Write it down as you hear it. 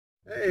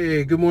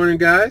Hey, good morning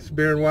guys.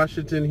 Baron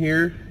Washington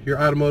here,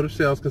 your automotive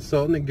sales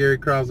consultant at Gary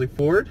Crosley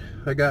Ford.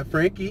 I got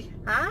Frankie.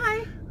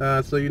 Hi.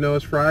 So you know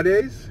it's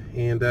Fridays,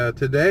 and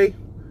today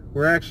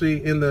we're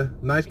actually in the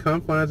nice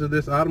confines of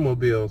this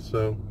automobile.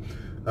 So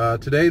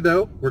today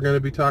though, we're going to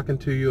be talking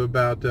to you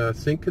about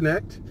Sync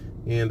Connect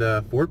and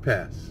Ford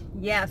Pass.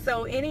 Yeah,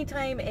 so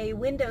anytime a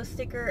window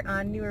sticker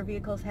on newer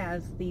vehicles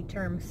has the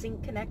term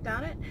Sync Connect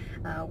on it,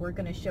 we're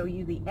going to show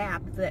you the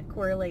app that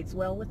correlates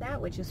well with that,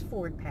 which is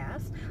Ford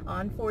Pass.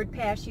 On Ford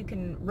Pass, you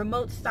can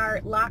remote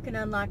start, lock and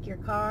unlock your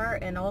car,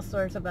 and all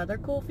sorts of other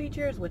cool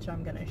features, which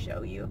I'm going to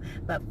show you.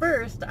 But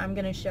first, I'm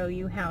going to show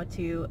you how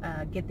to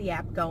get the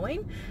app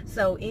going.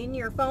 So in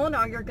your phone,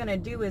 all you're going to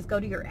do is go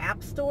to your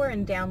app store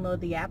and download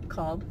the app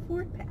called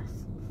Ford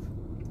Pass.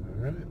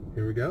 All right,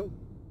 here we go.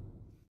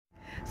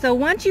 So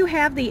once you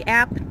have the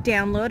app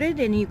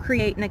downloaded and you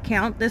create an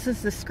account, this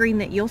is the screen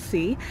that you'll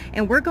see,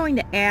 and we're going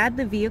to add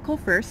the vehicle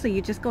first. So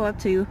you just go up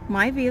to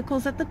My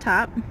Vehicles at the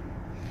top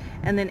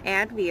and then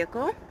Add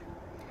Vehicle.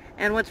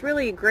 And what's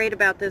really great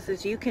about this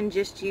is you can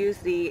just use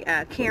the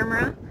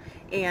camera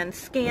and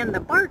scan the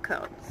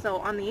barcode. So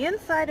on the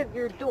inside of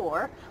your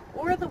door,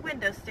 or the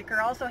window sticker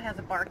also has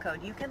a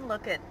barcode. You can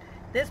look at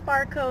this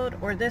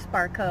barcode or this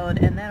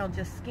barcode, and that'll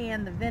just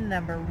scan the VIN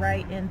number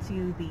right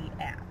into the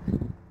app.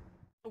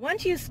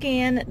 Once you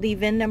scan the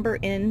VIN number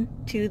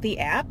into the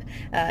app,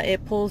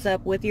 it pulls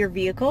up with your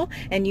vehicle,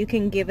 and you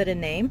can give it a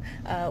name.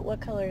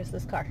 What color is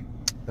this car?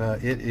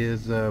 It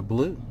is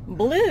blue.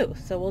 Blue.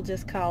 So we'll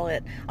just call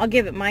it, I'll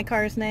give it my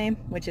car's name,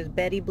 which is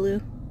Betty Blue.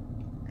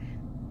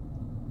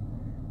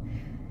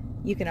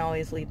 You can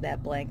always leave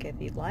that blank if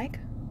you'd like.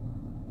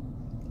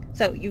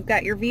 So you've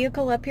got your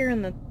vehicle up here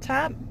in the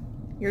top.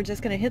 You're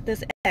just going to hit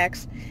this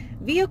X.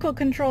 Vehicle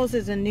Controls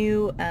is a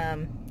new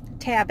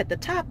tab at the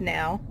top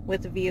now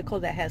with the vehicle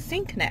that has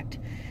Sync Connect.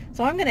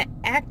 So I'm going to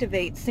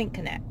activate Sync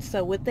Connect.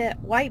 So with that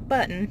white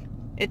button,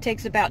 it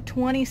takes about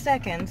 20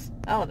 seconds.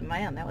 Oh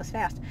man, that was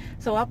fast.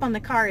 So up on the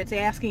car it's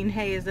asking,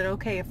 hey, is it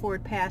okay if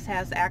Ford Pass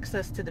has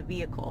access to the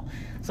vehicle?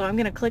 So I'm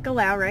going to click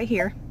allow right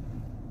here.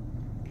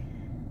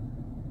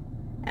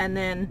 And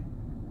then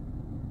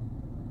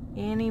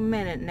any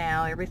minute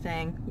now,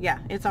 everything, yeah,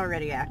 it's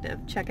already active.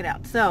 Check it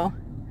out. So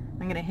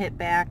I'm going to hit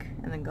back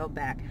and then go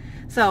back.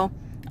 So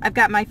I've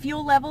got my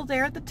fuel level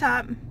there at the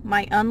top,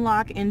 my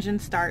unlock, engine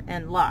start,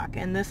 and lock,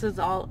 and this is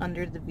all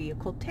under the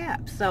vehicle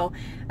tab. So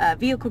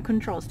vehicle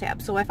controls tab.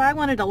 So if I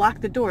wanted to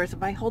lock the doors,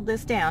 if I hold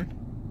this down,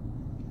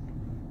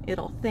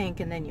 it'll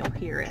think and then you'll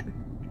hear it.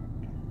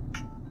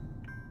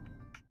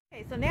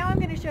 Okay, so now I'm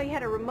going to show you how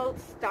to remote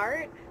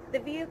start the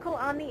vehicle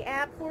on the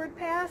app Ford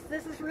Pass.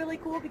 This is really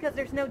cool because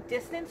there's no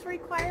distance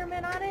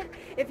requirement on it.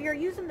 If you're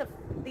using the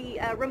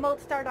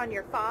remote start on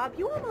your fob,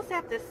 you almost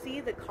have to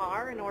see the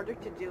car in order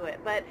to do it.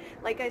 But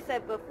like I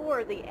said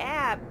before, the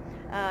app,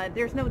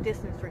 there's no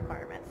distance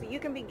requirement. So you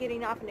can be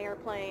getting off an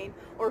airplane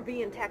or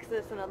be in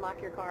Texas and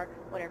unlock your car,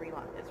 whatever you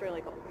want. It's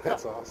really cool.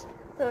 That's awesome.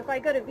 So if I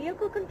go to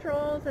Vehicle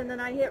Controls and then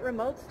I hit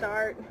Remote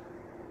Start,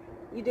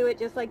 you do it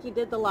just like you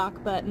did the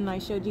lock button I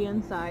showed you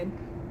inside.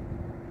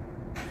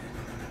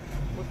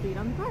 We'll see it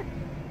on the car.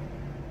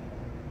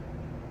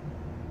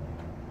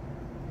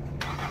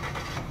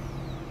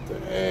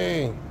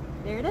 Dang.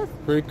 There it is.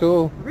 Pretty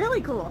cool.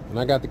 Really cool. And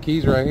I got the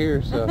keys right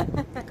here, so that's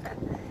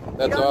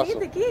you don't awesome.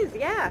 need the keys.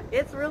 Yeah,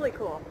 it's really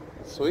cool.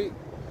 Sweet.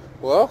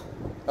 Well,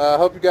 I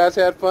hope you guys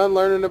had fun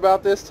learning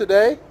about this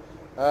today.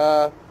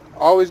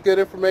 Always good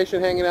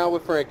information hanging out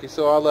with Frankie,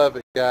 so I love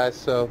it, guys.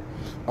 So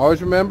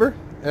always remember,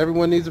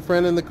 everyone needs a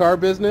friend in the car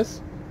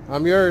business.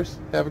 I'm yours.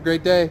 Have a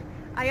great day.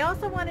 I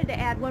also wanted to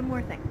add one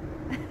more thing.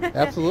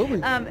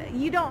 Absolutely.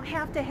 You don't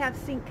have to have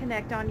Sync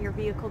Connect on your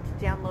vehicle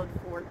to download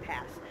Ford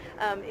Pass.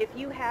 If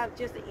you have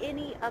just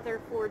any other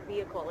Ford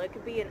vehicle, it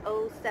could be an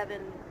 07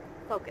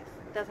 Focus,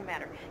 doesn't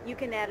matter. You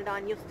can add it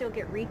on. You'll still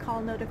get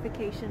recall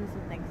notifications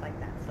and things like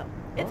that. So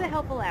it's a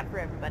helpful app for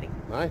everybody.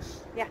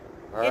 Nice. Yeah.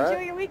 All Enjoy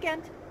right. your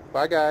weekend.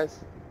 Bye, guys.